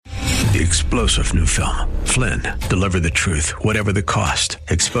The explosive new film, Flynn, deliver the truth, whatever the cost,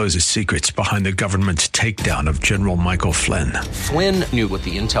 exposes secrets behind the government's takedown of General Michael Flynn. Flynn knew what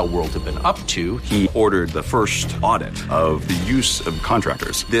the intel world had been up to. He ordered the first audit of the use of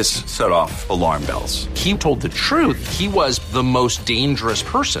contractors. This set off alarm bells. He told the truth. He was the most dangerous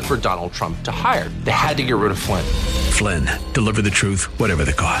person for Donald Trump to hire. They had to get rid of Flynn. Flynn, deliver the truth, whatever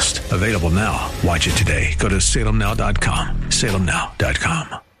the cost. Available now. Watch it today. Go to salemnow.com.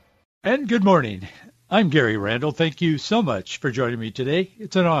 salemnow.com. And good morning. I'm Gary Randall. Thank you so much for joining me today.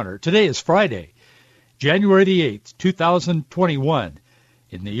 It's an honor. Today is Friday, January the 8th, 2021,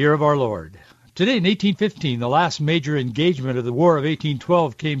 in the year of our Lord. Today in 1815, the last major engagement of the War of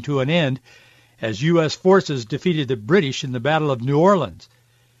 1812 came to an end as U.S. forces defeated the British in the Battle of New Orleans.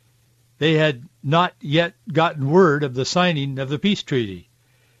 They had not yet gotten word of the signing of the peace treaty.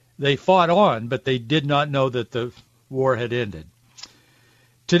 They fought on, but they did not know that the war had ended.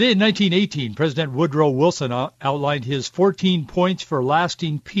 Today in 1918, President Woodrow Wilson outlined his 14 points for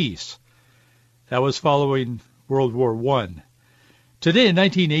lasting peace. That was following World War I. Today in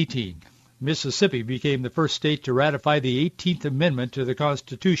 1918, Mississippi became the first state to ratify the 18th Amendment to the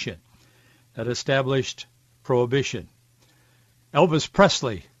Constitution that established prohibition. Elvis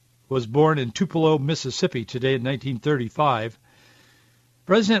Presley was born in Tupelo, Mississippi today in 1935.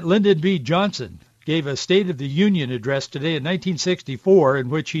 President Lyndon B. Johnson gave a State of the Union address today in 1964 in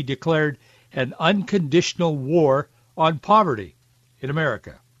which he declared an unconditional war on poverty in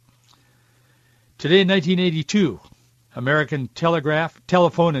America. Today in 1982, American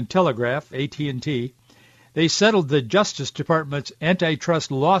Telephone and Telegraph, AT&T, they settled the Justice Department's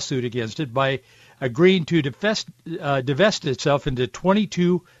antitrust lawsuit against it by agreeing to divest itself into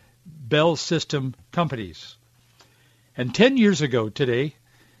 22 Bell System companies. And 10 years ago today,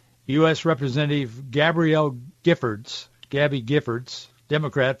 U.S. Representative Gabby Giffords,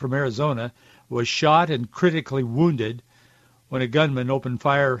 Democrat from Arizona, was shot and critically wounded when a gunman opened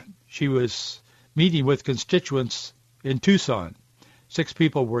fire. She was meeting with constituents in Tucson. 6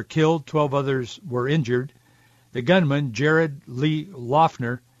 people were killed, 12 others were injured. The gunman, Jared Lee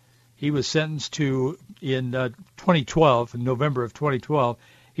Loughner, he was sentenced to, in November of 2012,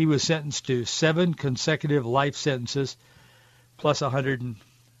 he was sentenced to 7 consecutive life sentences plus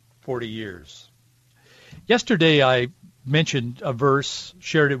 140 years. Yesterday I mentioned a verse,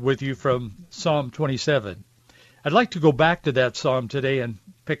 shared it with you from Psalm 27. I'd like to go back to that psalm today and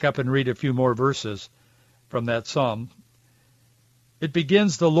pick up and read a few more verses from that psalm. It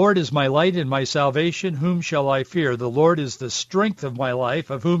begins, "The Lord is my light and my salvation, whom shall I fear? The Lord is the strength of my life,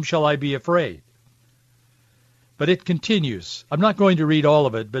 of whom shall I be afraid?" But it continues. I'm not going to read all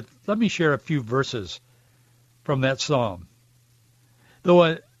of it, but let me share a few verses from that psalm. Though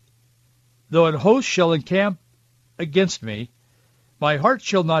an host shall encamp against me, my heart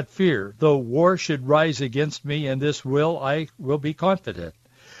shall not fear. Though war should rise against me, in this I will be confident.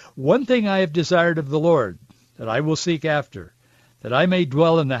 One thing I have desired of the Lord, that I will seek after, that I may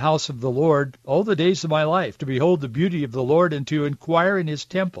dwell in the house of the Lord all the days of my life, to behold the beauty of the Lord and to inquire in his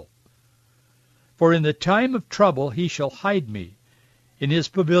temple. For in the time of trouble he shall hide me. In his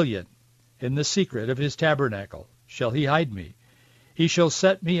pavilion, in the secret of his tabernacle, shall he hide me. He shall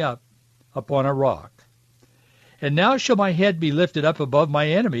set me up upon a rock. And now shall my head be lifted up above my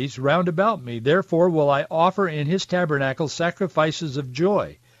enemies round about me. Therefore will I offer in his tabernacle sacrifices of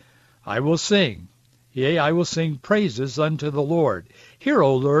joy. I will sing, yea, I will sing praises unto the Lord. Hear,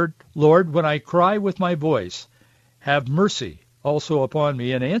 O Lord, when I cry with my voice. Have mercy also upon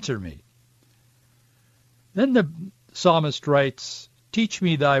me and answer me. Then the psalmist writes, "Teach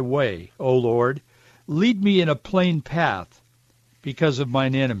me thy way, O Lord. Lead me in a plain path because of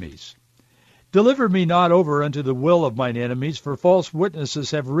mine enemies. Deliver me not over unto the will of mine enemies, for false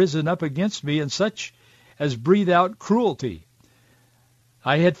witnesses have risen up against me, and such as breathe out cruelty.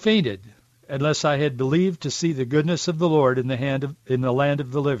 I had fainted, unless I had believed to see the goodness of the Lord in the land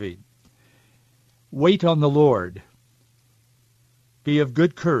of the living. Wait on the Lord. Be of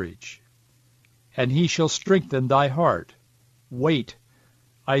good courage, and he shall strengthen thy heart. Wait,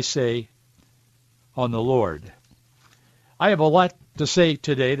 I say, on the Lord." I have a lot to say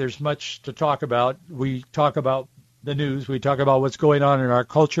today. There's much to talk about. We talk about the news. We talk about what's going on in our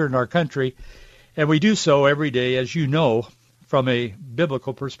culture and our country, and we do so every day, as you know, from a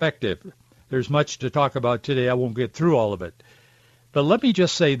biblical perspective. There's much to talk about today. I won't get through all of it. But let me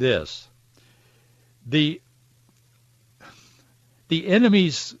just say this. The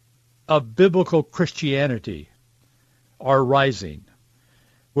enemies of biblical Christianity are rising.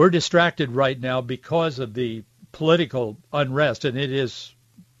 We're distracted right now because of the political unrest, and it is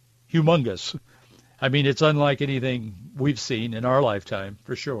humongous. I mean, it's unlike anything we've seen in our lifetime,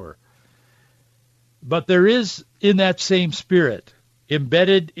 for sure. But there is, in that same spirit,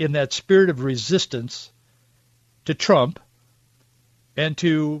 embedded in that spirit of resistance to Trump and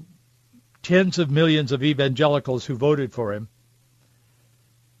to tens of millions of evangelicals who voted for him,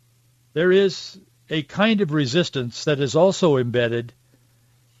 there is a kind of resistance that is also embedded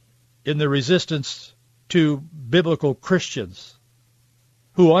in the resistance to biblical Christians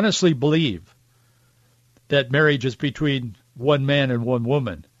who honestly believe that marriage is between one man and one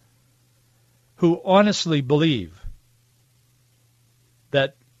woman, who honestly believe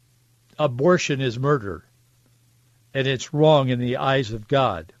that abortion is murder and it's wrong in the eyes of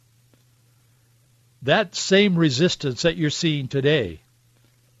God. That same resistance that you're seeing today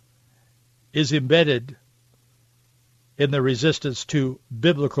is embedded in the resistance to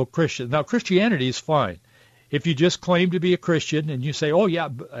biblical Christians. Now, Christianity is fine. If you just claim to be a Christian and you say, oh, yeah,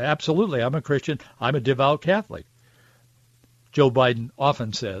 absolutely, I'm a Christian, I'm a devout Catholic, Joe Biden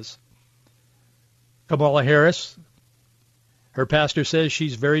often says. Kamala Harris, her pastor says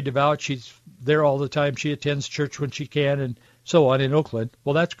she's very devout. She's there all the time. She attends church when she can and so on in Oakland.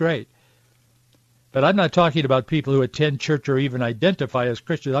 Well, that's great. But I'm not talking about people who attend church or even identify as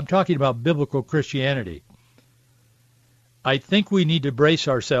Christians. I'm talking about biblical Christianity. I think we need to brace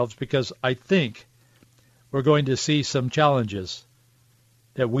ourselves because I think we're going to see some challenges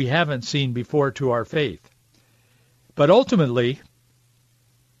that we haven't seen before to our faith. But ultimately,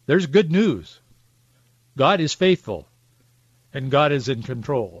 there's good news. God is faithful, and God is in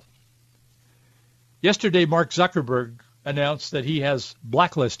control. Yesterday, Mark Zuckerberg announced that he has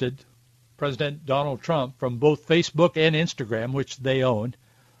blacklisted President Donald Trump from both Facebook and Instagram, which they own,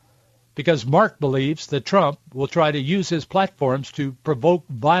 because Mark believes that Trump will try to use his platforms to provoke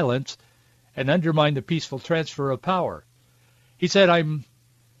violence and undermine the peaceful transfer of power. He said, I'm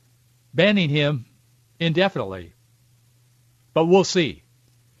banning him indefinitely, but we'll see.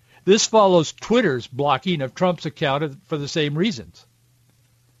 This follows Twitter's blocking of Trump's account for the same reasons.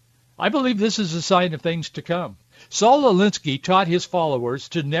 I believe this is a sign of things to come. Saul Alinsky taught his followers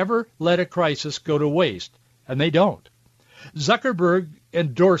to never let a crisis go to waste, and they don't. Zuckerberg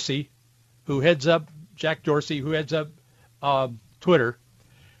and Dorsey, Jack Dorsey, who heads up Twitter,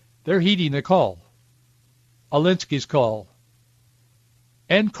 they're heeding the call, Alinsky's call,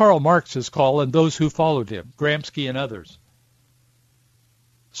 and Karl Marx's call, and those who followed him, Gramsci and others.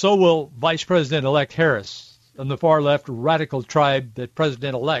 So will Vice President-elect Harris and the far-left radical tribe that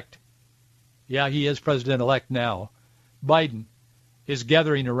President-elect, yeah, he is President-elect now, Biden, is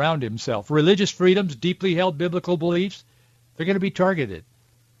gathering around himself. Religious freedoms, deeply held biblical beliefs, they're going to be targeted.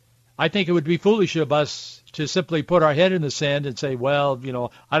 I think it would be foolish of us to simply put our head in the sand and say, well,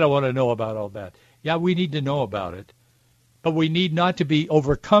 I don't want to know about all that. Yeah, we need to know about it, but we need not to be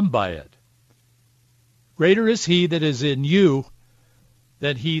overcome by it. Greater is he that is in you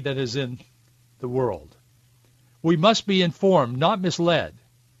than he that is in the world. We must be informed, not misled.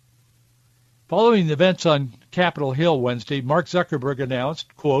 Following the events on Capitol Hill Wednesday, Mark Zuckerberg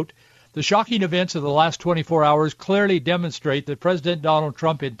announced, quote, the shocking events of the last 24 hours clearly demonstrate that President Donald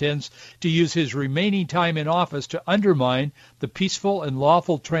Trump intends to use his remaining time in office to undermine the peaceful and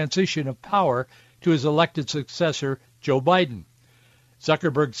lawful transition of power to his elected successor, Joe Biden.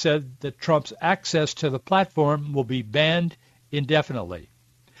 Zuckerberg said that Trump's access to the platform will be banned indefinitely.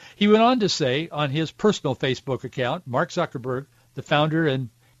 He went on to say on his personal Facebook account, Mark Zuckerberg, the founder and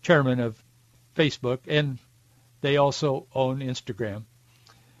chairman of Facebook, and they also own Instagram.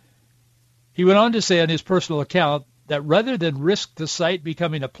 He went on to say on his personal account that rather than risk the site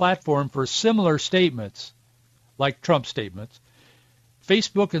becoming a platform for similar statements, like Trump statements,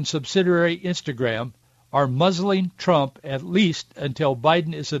 Facebook and subsidiary Instagram are muzzling Trump at least until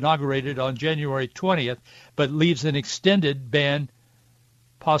Biden is inaugurated on January 20th, but leaves an extended ban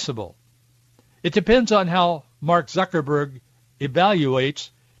possible. It depends on how Mark Zuckerberg evaluates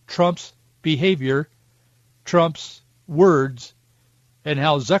Trump's behavior, Trump's words, and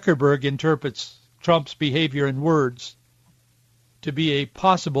how Zuckerberg interprets Trump's behavior and words to be a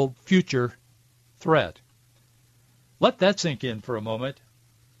possible future threat. Let that sink in for a moment.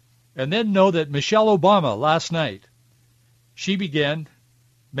 And then know that Michelle Obama last night, she began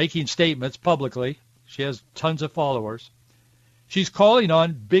making statements publicly. She has tons of followers. She's calling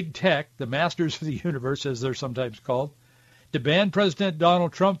on big tech, the masters of the universe as they're sometimes called, to ban President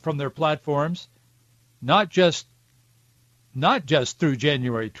Donald Trump from their platforms, not just through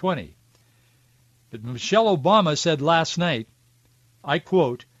January 20. But Michelle Obama said last night, I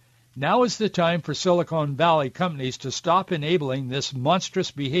quote, now is the time for Silicon Valley companies to stop enabling this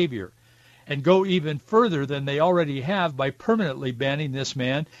monstrous behavior and go even further than they already have by permanently banning this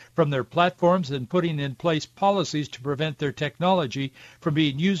man from their platforms and putting in place policies to prevent their technology from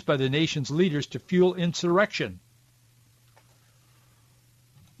being used by the nation's leaders to fuel insurrection.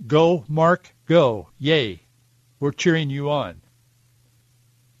 Go, Mark, go. Yay. We're cheering you on.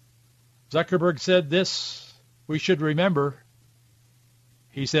 Zuckerberg said this, we should remember.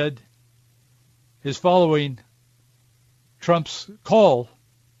 He said, his following Trump's call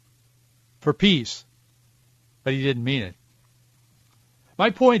for peace, but he didn't mean it.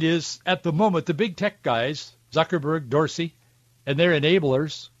 My point is, at the moment, the big tech guys, Zuckerberg, Dorsey, and their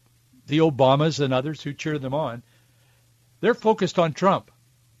enablers, the Obamas and others who cheer them on, they're focused on Trump.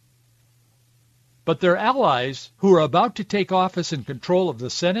 But their allies who are about to take office in control of the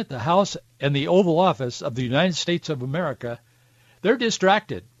Senate, the House, and the Oval Office of the United States of America, they're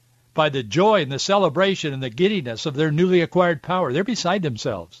distracted by the joy and the celebration and the giddiness of their newly acquired power. They're beside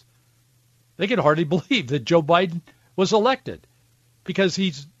themselves. They can hardly believe that Joe Biden was elected because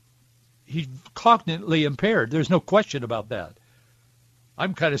he's cognitively impaired. There's no question about that.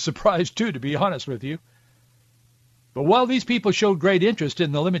 I'm kind of surprised, too, to be honest with you. But while these people showed great interest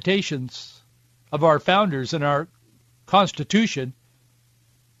in the limitations of our founders and our Constitution,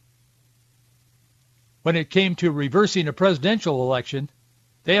 when it came to reversing a presidential election,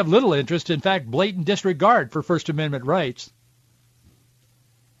 they have little interest, in fact, blatant disregard for First Amendment rights.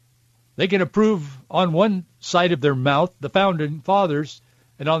 They can approve on one side of their mouth the founding fathers,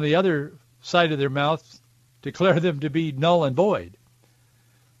 and on the other side of their mouth declare them to be null and void.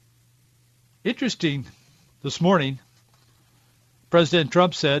 Interesting, this morning, President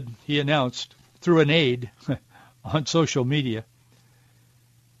Trump said, he announced through an aide on social media,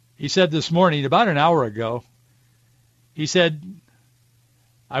 he said this morning, about an hour ago, he said,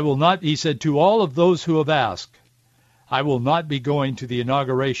 he said, to all of those who have asked, I will not be going to the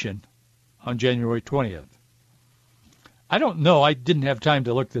inauguration on January 20th. I don't know. I didn't have time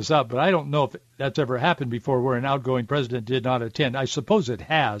to look this up, but I don't know if that's ever happened before where an outgoing president did not attend. I suppose it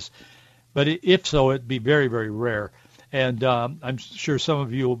has, but if so, it'd be very, very rare. And I'm sure some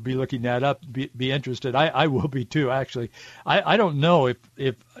of you will be looking that up, be interested. I will be too, actually. I don't know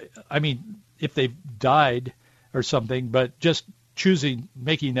if they've died or something, but just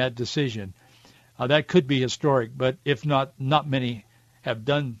making that decision, that could be historic. But if not many have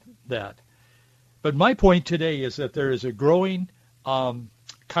done that. But my point today is that there is a growing kind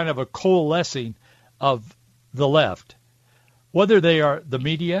of a coalescing of the left, whether they are the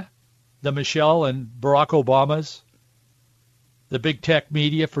media, the Michelle and Barack Obamas, the big tech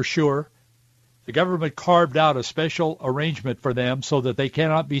media for sure. The government carved out a special arrangement for them so that they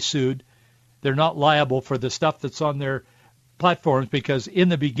cannot be sued. They're not liable for the stuff that's on their platforms because in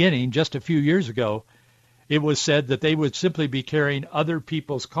the beginning, just a few years ago, it was said that they would simply be carrying other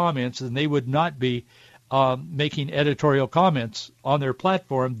people's comments and they would not be making editorial comments on their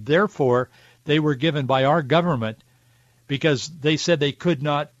platform. Therefore, they were given by our government because they said they could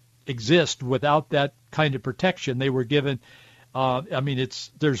not exist without that kind of protection. They were given,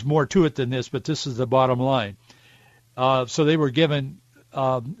 there's more to it than this, but this is the bottom line. So they were given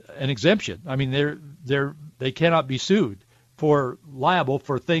an exemption. I mean, they cannot be sued for liable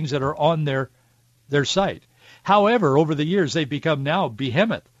for things that are on their site. However, over the years, they've become now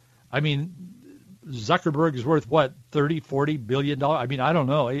behemoth. I mean, Zuckerberg is worth, what, $30, $40 billion? I mean, I don't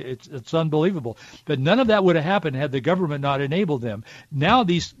know. It's unbelievable. But none of that would have happened had the government not enabled them. Now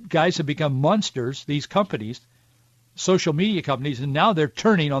these guys have become monsters, these companies, social media companies, and now they're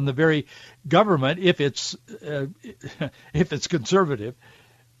turning on the very government, if it's conservative,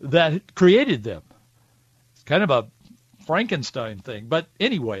 that created them. It's kind of a Frankenstein thing. But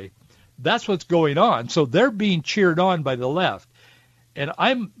anyway, that's what's going on. So they're being cheered on by the left. And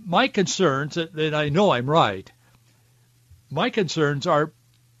my concerns, and I know I'm right, my concerns are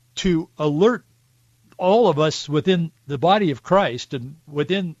to alert all of us within the body of Christ and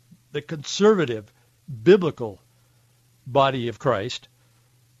within the conservative, biblical body of Christ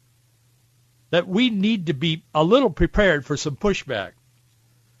that we need to be a little prepared for some pushback.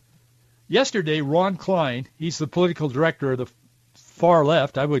 Yesterday, Ron Klein, he's the political director of the far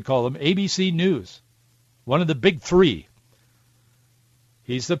left, I would call him, ABC News, one of the big three.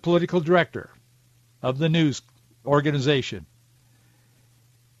 He's the political director of the news organization.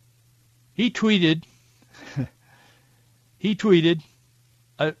 He tweeted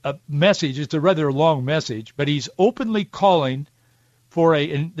a message. It's a rather long message, but he's openly calling for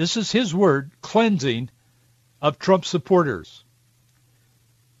and this is his word, cleansing of Trump supporters.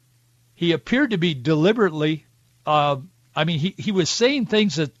 He appeared to be deliberately, he was saying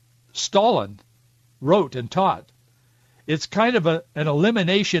things that Stalin wrote and taught. it's kind of an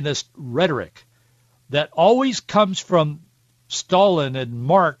eliminationist rhetoric that always comes from Stalin and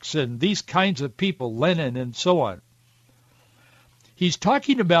Marx and these kinds of people, Lenin and so on. He's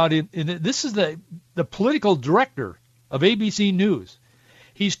talking about, this is the political director of ABC News.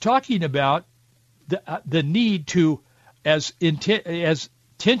 He's talking about the need to, as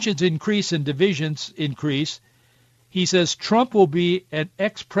tensions increase and divisions increase, he says Trump will be an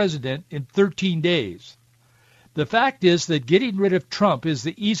ex-president in 13 days. The fact is that getting rid of Trump is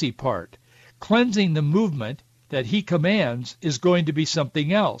the easy part. Cleansing the movement that he commands is going to be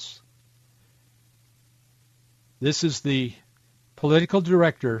something else. This is the political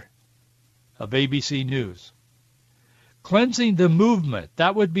director of ABC News. Cleansing the movement,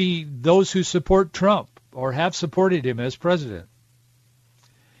 that would be those who support Trump or have supported him as president.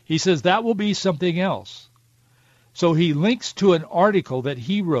 He says that will be something else. So he links to an article that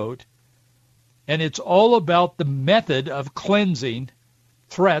he wrote, and it's all about the method of cleansing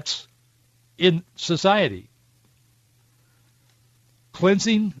threats in society.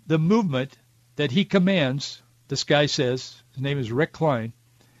 Cleansing the movement that he commands, this guy says, his name is Rick Klein,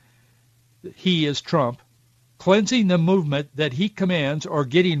 he is Trump, cleansing the movement that he commands or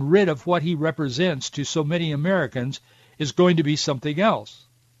getting rid of what he represents to so many Americans is going to be something else.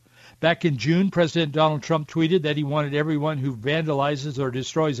 Back in June, President Donald Trump tweeted that he wanted everyone who vandalizes or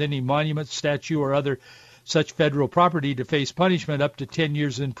destroys any monument, statue, or other such federal property to face punishment up to 10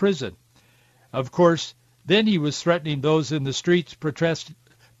 years in prison. Of course, then he was threatening those in the streets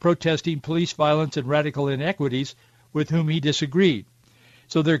protesting police violence and radical inequities with whom he disagreed.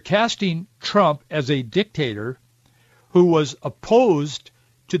 So they're casting Trump as a dictator who was opposed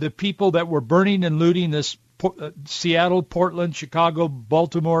to the people that were burning and looting this Seattle, Portland, Chicago,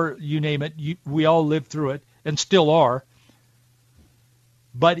 Baltimore, you name it. We all lived through it and still are.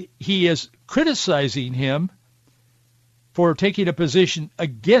 But he is criticizing him for taking a position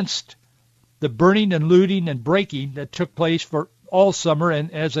against the burning and looting and breaking that took place for all summer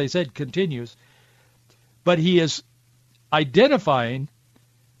and, as I said, continues. But he is identifying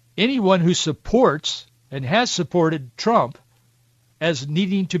anyone who supports and has supported Trump as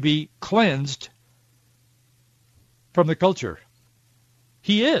needing to be cleansed from the culture.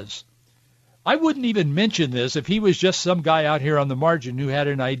 He is. I wouldn't even mention this if he was just some guy out here on the margin who had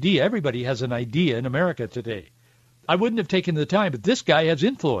an idea. Everybody has an idea in America today. I wouldn't have taken the time, but this guy has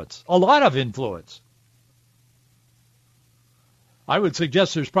influence, a lot of influence. I would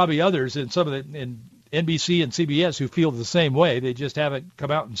suggest there's probably others in some of in NBC and CBS who feel the same way. They just haven't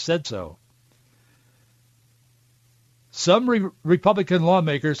come out and said so. Some Republican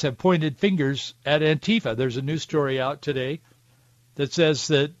lawmakers have pointed fingers at Antifa. There's a news story out today that says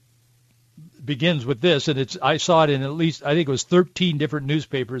that begins with this, and I saw it in at least, I think it was 13 different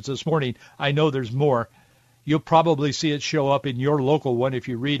newspapers this morning. I know there's more. You'll probably see it show up in your local one if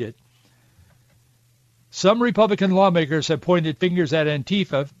you read it. Some Republican lawmakers have pointed fingers at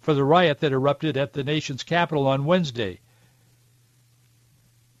Antifa for the riot that erupted at the nation's capital on Wednesday.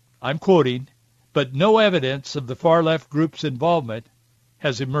 I'm quoting, but no evidence of the far-left group's involvement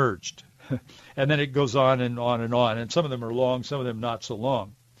has emerged. And then it goes on and on and on, and some of them are long, some of them not so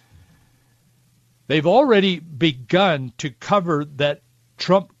long. They've already begun to cover that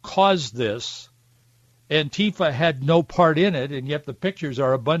Trump caused this. Antifa had no part in it, and yet the pictures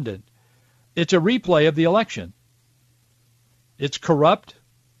are abundant. It's a replay of the election. It's corrupt,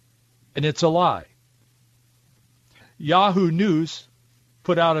 and it's a lie. Yahoo News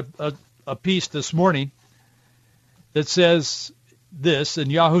put out a piece this morning that says this, and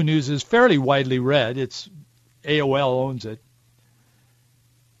Yahoo News is fairly widely read. It's AOL owns it.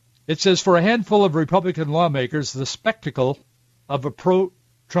 It says, for a handful of Republican lawmakers, the spectacle of a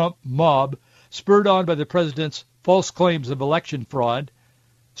pro-Trump mob spurred on by the president's false claims of election fraud,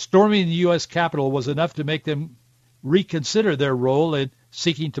 storming the U.S. Capitol was enough to make them reconsider their role in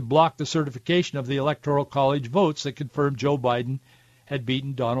seeking to block the certification of the Electoral College votes that confirmed Joe Biden had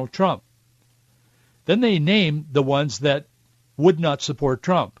beaten Donald Trump. Then they named the ones that would not support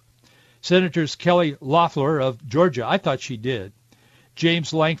Trump. Senators Kelly Loeffler of Georgia, I thought she did,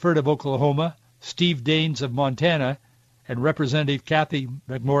 James Lankford of Oklahoma, Steve Daines of Montana, and Representative Kathy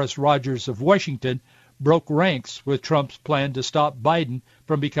McMorris Rodgers of Washington broke ranks with Trump's plan to stop Biden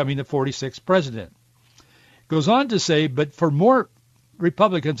from becoming the 46th president. It goes on to say, but for more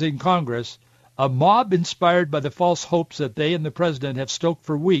Republicans in Congress, a mob inspired by the false hopes that they and the president have stoked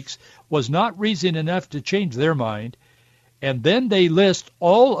for weeks was not reason enough to change their mind. And then they list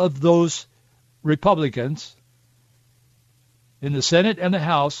all of those Republicans in the Senate and the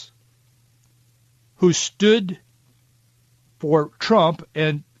House who stood for Trump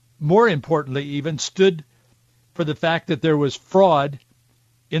and, more importantly even, stood for for the fact that there was fraud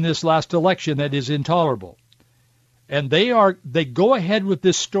in this last election that is intolerable. And they go ahead with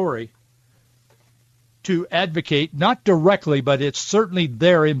this story to advocate, not directly, but it's certainly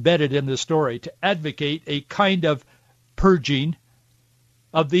there embedded in the story, to advocate a kind of purging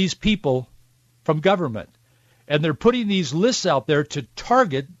of these people from government. And they're putting these lists out there to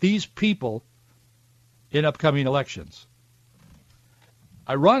target these people in upcoming elections.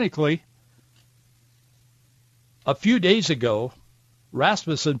 Ironically, a few days ago,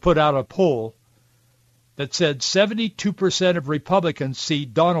 Rasmussen put out a poll that said 72% of Republicans see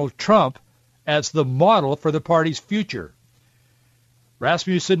Donald Trump as the model for the party's future.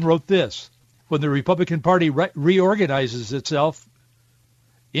 Rasmussen wrote this: when the Republican Party reorganizes itself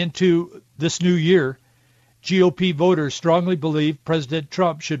into this new year, GOP voters strongly believe President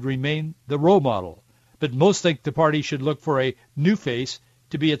Trump should remain the role model, but most think the party should look for a new face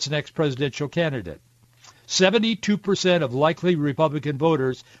to be its next presidential candidate. 72% of likely Republican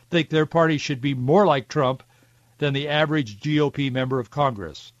voters think their party should be more like Trump than the average GOP member of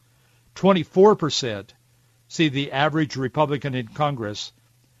Congress. 24% see the average Republican in Congress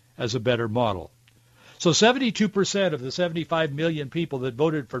as a better model. So 72% of the 75 million people that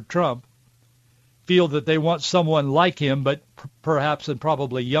voted for Trump feel that they want someone like him, but perhaps and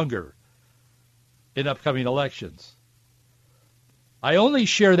probably younger in upcoming elections. I only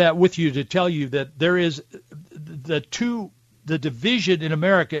share that with you to tell you that there is the division in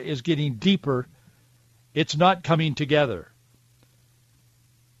America is getting deeper. It's not coming together.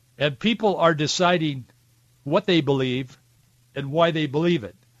 And people are deciding what they believe and why they believe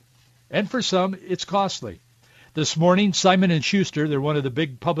it. And for some, it's costly. This morning, Simon & Schuster, they're one of the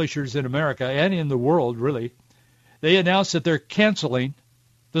big publishers in America and in the world, really, they announced that they're canceling,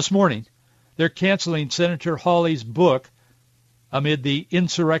 this morning, they're canceling Senator Hawley's book amid the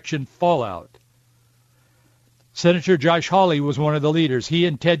insurrection fallout. Senator Josh Hawley was one of the leaders. He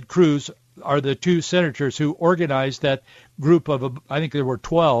and Ted Cruz are the two senators who organized that group of, I think there were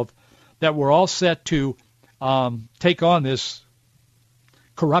 12, that were all set to take on this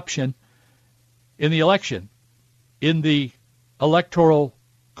corruption in the election, in the Electoral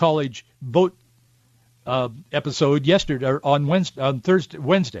College vote episode yesterday, or on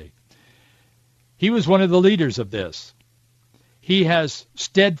Wednesday. He was one of the leaders of this. He has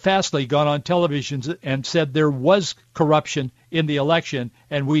steadfastly gone on television and said there was corruption in the election,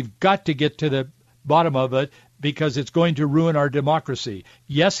 and we've got to get to the bottom of it because it's going to ruin our democracy.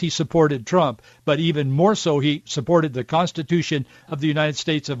 Yes, he supported Trump, but even more so, he supported the Constitution of the United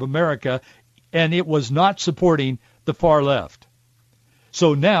States of America, and it was not supporting the far left.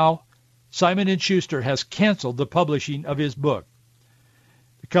 So now, Simon & Schuster has canceled the publishing of his book.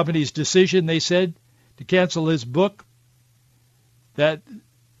 The company's decision, they said, to cancel his book, that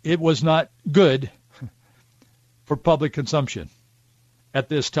it was not good for public consumption at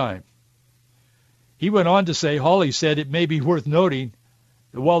this time. He went on to say, Hawley said, it may be worth noting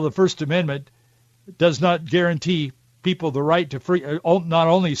that while the First Amendment does not guarantee people the right to free, not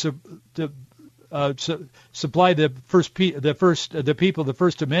only to supply the people the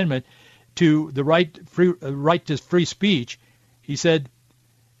First Amendment to the right to free speech, he said,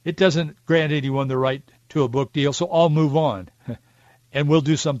 it doesn't grant anyone the right to a book deal, so I'll move on. And we'll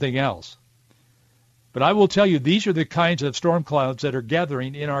do something else. But I will tell you, these are the kinds of storm clouds that are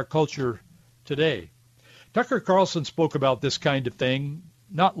gathering in our culture today. Tucker Carlson spoke about this kind of thing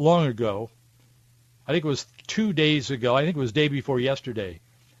not long ago. I think it was 2 days ago. I think it was day before yesterday.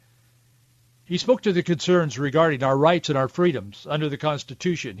 He spoke to the concerns regarding our rights and our freedoms under the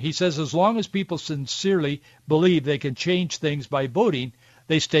Constitution. He says as long as people sincerely believe they can change things by voting,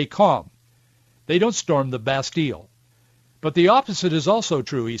 they stay calm. They don't storm the Bastille. But the opposite is also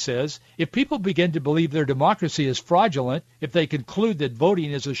true, he says. If people begin to believe their democracy is fraudulent, if they conclude that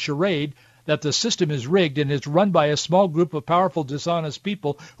voting is a charade, that the system is rigged and is run by a small group of powerful, dishonest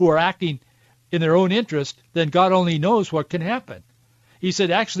people who are acting in their own interest, then God only knows what can happen. He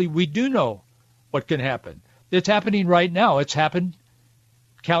said, actually, we do know what can happen. It's happening right now. It's happened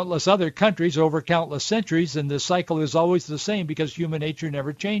countless other countries over countless centuries, and the cycle is always the same because human nature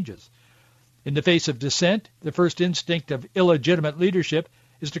never changes. In the face of dissent, the first instinct of illegitimate leadership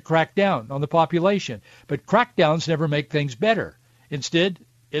is to crack down on the population. But crackdowns never make things better. Instead,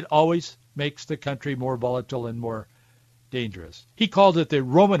 it always makes the country more volatile and more dangerous. He called it the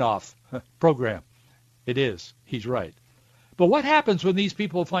Romanov program. It is. He's right. But what happens when these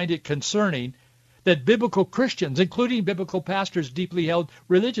people find it concerning that biblical Christians, including biblical pastors, deeply held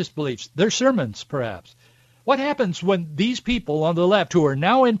religious beliefs, their sermons perhaps? What happens when these people on the left who are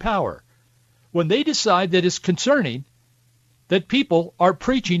now in power, when they decide that it's concerning that people are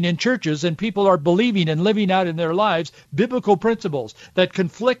preaching in churches and people are believing and living out in their lives biblical principles that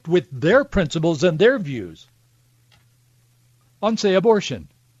conflict with their principles and their views on, say, abortion.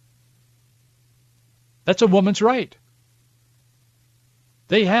 That's a woman's right.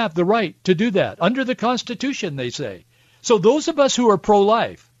 They have the right to do that under the Constitution, they say. So those of us who are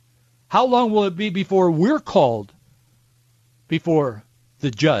pro-life, how long will it be before we're called before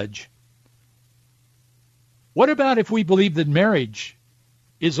the judge? What about if we believe that marriage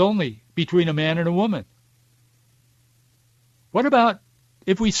is only between a man and a woman? What about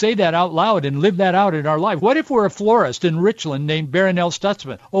if we say that out loud and live that out in our life? What if we're a florist in Richland named Baronelle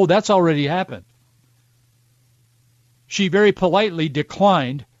Stutzman? Oh, that's already happened. She very politely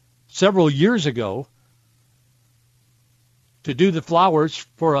declined several years ago to do the flowers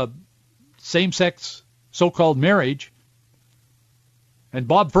for a same-sex so-called marriage. And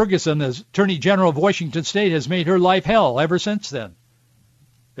Bob Ferguson, as Attorney General of Washington State, has made her life hell ever since then.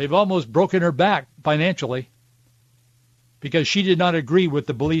 They've almost broken her back financially because she did not agree with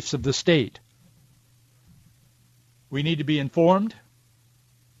the beliefs of the state. We need to be informed.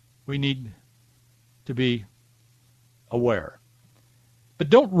 We need to be aware. But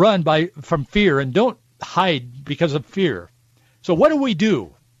don't run from fear, and don't hide because of fear. So what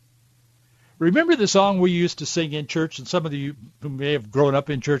do? Remember the song we used to sing in church, and some of you who may have grown up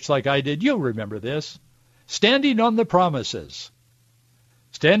in church like I did, you'll remember this. Standing on the promises.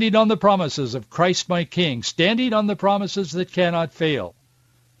 Standing on the promises of Christ my King. Standing on the promises that cannot fail.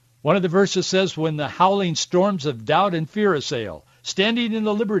 One of the verses says, when the howling storms of doubt and fear assail, standing in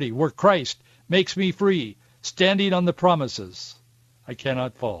the liberty where Christ makes me free, standing on the promises, I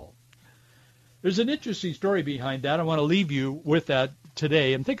cannot fall. There's an interesting story behind that. I want to leave you with that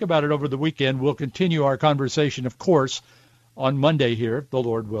today, and think about it over the weekend. We'll continue our conversation, of course, on Monday here, the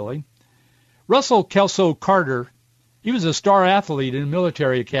Lord willing. Russell Kelso Carter, he was a star athlete in a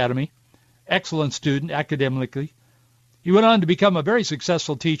military academy, excellent student academically. He went on to become a very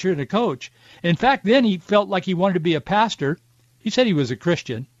successful teacher and a coach. In fact, then he felt like he wanted to be a pastor. He said he was a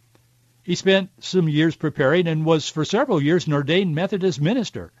Christian. He spent some years preparing and was for several years an ordained Methodist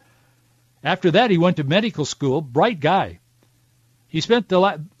minister. After that, he went to medical school, bright guy. He spent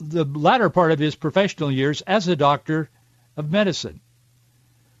the latter part of his professional years as a doctor of medicine.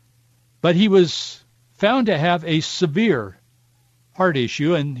 But he was found to have a severe heart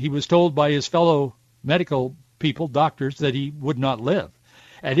issue, and he was told by his fellow medical people, doctors, that he would not live.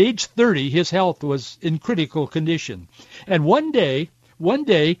 At age 30, his health was in critical condition. And one day,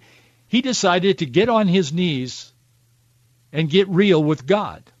 he decided to get on his knees and get real with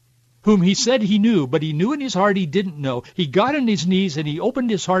God, whom he said he knew, but he knew in his heart he didn't know. He got on his knees and he opened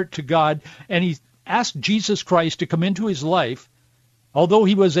his heart to God, and he asked Jesus Christ to come into his life, although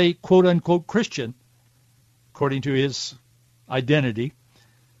he was a quote-unquote Christian, according to his identity.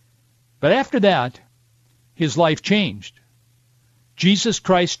 But after that, his life changed. Jesus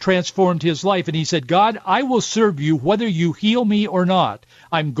Christ transformed his life, and he said, God, I will serve you whether you heal me or not.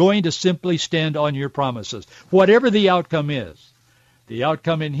 I'm going to simply stand on your promises, whatever the outcome is. The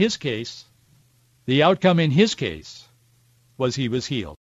outcome in his case was he was healed.